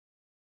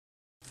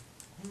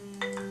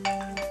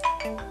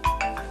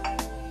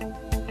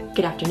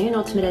Good afternoon,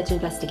 Ultimate Edge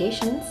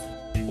Investigations.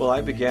 Well, I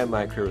began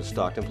my career with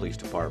Stockton Police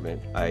Department.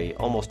 I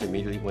almost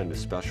immediately went into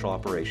special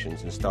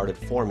operations and started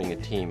forming a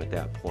team at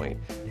that point.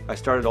 I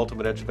started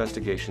Ultimate Edge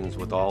Investigations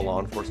with all law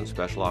enforcement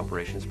special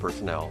operations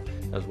personnel,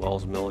 as well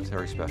as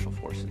military special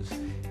forces.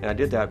 And I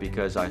did that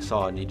because I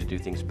saw a need to do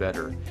things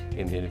better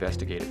in the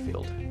investigative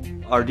field.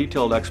 Our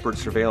detailed expert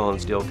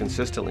surveillance deal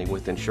consistently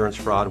with insurance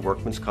fraud,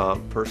 workman's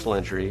comp, personal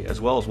injury,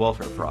 as well as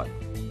welfare fraud.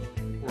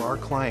 For our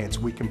clients,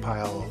 we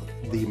compile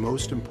the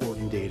most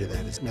important data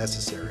that is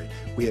necessary.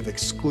 We have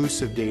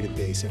exclusive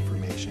database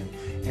information,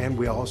 and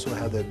we also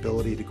have the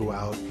ability to go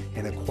out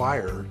and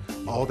acquire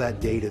all that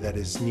data that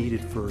is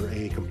needed for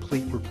a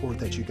complete report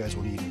that you guys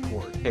will need in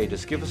court. Hey,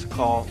 just give us a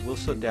call. We'll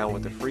sit down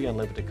with a free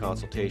unlimited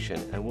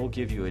consultation, and we'll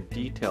give you a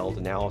detailed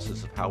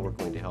analysis of how we're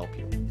going to help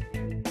you.